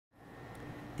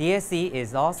DSC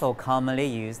is also commonly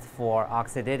used for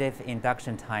oxidative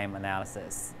induction time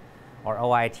analysis, or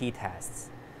OIT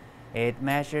tests. It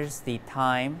measures the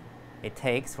time it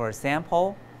takes for a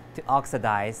sample to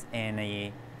oxidize in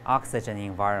an oxygen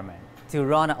environment. To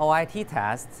run an OIT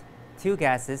test, two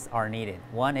gases are needed.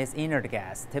 One is inert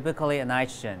gas, typically a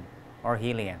nitrogen or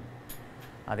helium.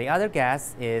 The other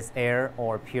gas is air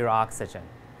or pure oxygen.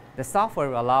 The software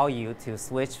will allow you to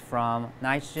switch from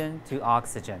nitrogen to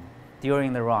oxygen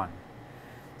during the run.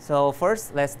 So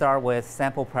first, let's start with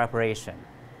sample preparation.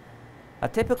 A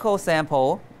typical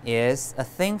sample is a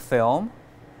thin film,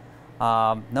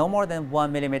 no more than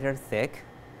 1 millimeter thick,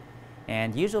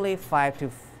 and usually 5 to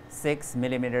 6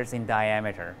 millimeters in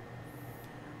diameter.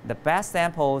 The best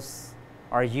samples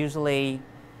are usually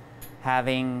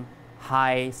having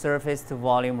high surface to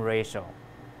volume ratio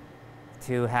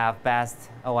to have best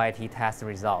OIT test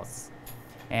results.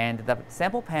 And the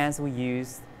sample pans we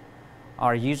use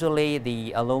are usually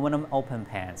the aluminum open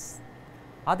pans.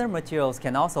 Other materials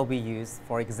can also be used,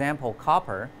 for example,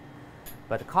 copper,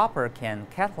 but copper can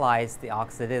catalyze the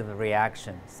oxidative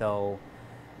reaction, so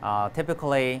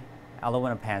typically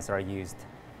aluminum pans are used.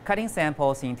 Cutting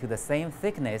samples into the same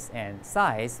thickness and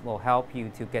size will help you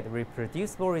to get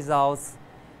reproducible results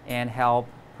and help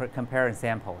comparing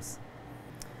samples.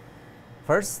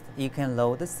 First, you can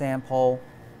load the sample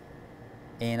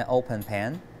in an open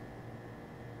pan.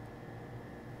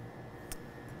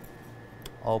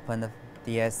 Open the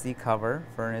DSC cover,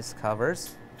 furnace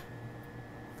covers,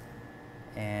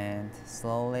 and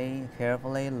slowly,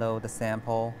 carefully load the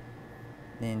sample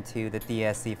into the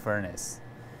DSC furnace.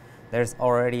 There's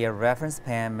already a reference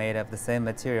pan made of the same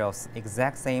materials,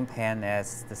 exact same pan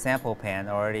as the sample pan,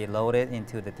 already loaded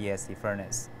into the DSC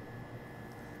furnace.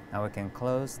 Now we can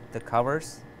close the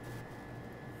covers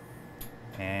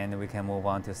and we can move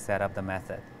on to set up the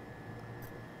method.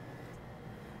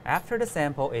 After the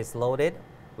sample is loaded,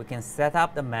 we can set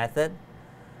up the method.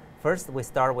 First, we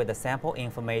start with the sample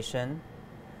information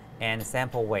and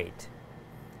sample weight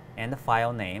and the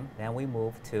file name. Then we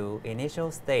move to initial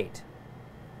state.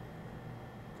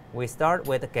 We start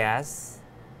with the gas,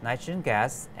 nitrogen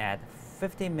gas at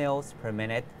 50 mL per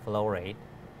minute flow rate.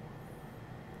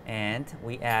 And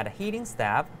we add a heating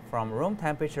step from room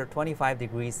temperature 25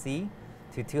 degrees C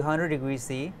to 200 degrees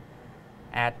C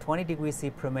at 20 degrees C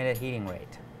per minute heating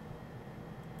rate.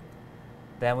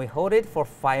 Then we hold it for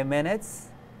 5 minutes.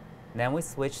 Then we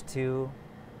switch to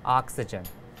oxygen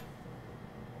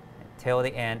till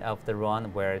the end of the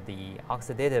run where the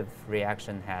oxidative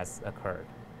reaction has occurred.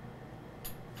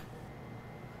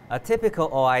 A typical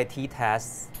OIT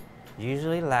test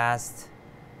usually lasts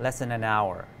less than an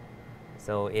hour.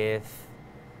 So if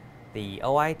the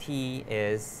OIT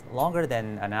is longer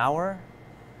than an hour,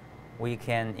 we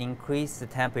can increase the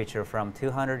temperature from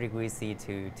 200 degrees C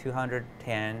to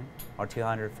 210 or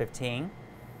 215.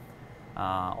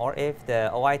 Or if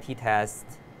the OIT test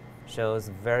shows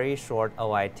very short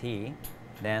OIT,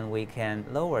 then we can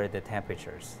lower the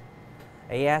temperatures.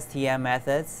 ASTM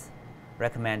methods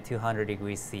recommend 200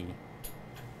 degrees C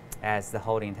as the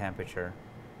holding temperature.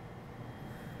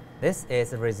 This is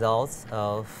the results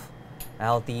of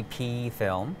LDPE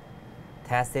film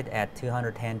tested at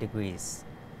 210 degrees.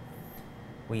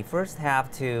 We first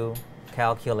have to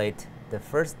calculate the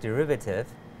first derivative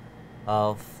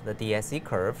of the DSC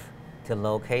curve to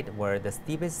locate where the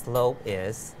steepest slope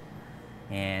is,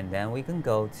 and then we can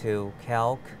go to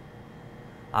calc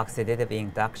oxidative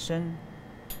induction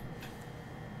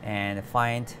and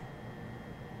find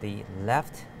the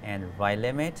left and right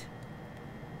limit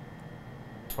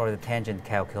for the tangent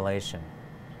calculation.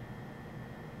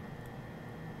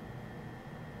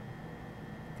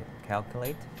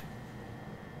 Calculate,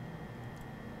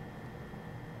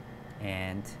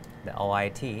 and the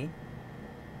OIT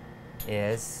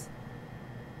is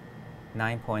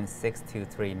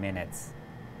 9.623 minutes.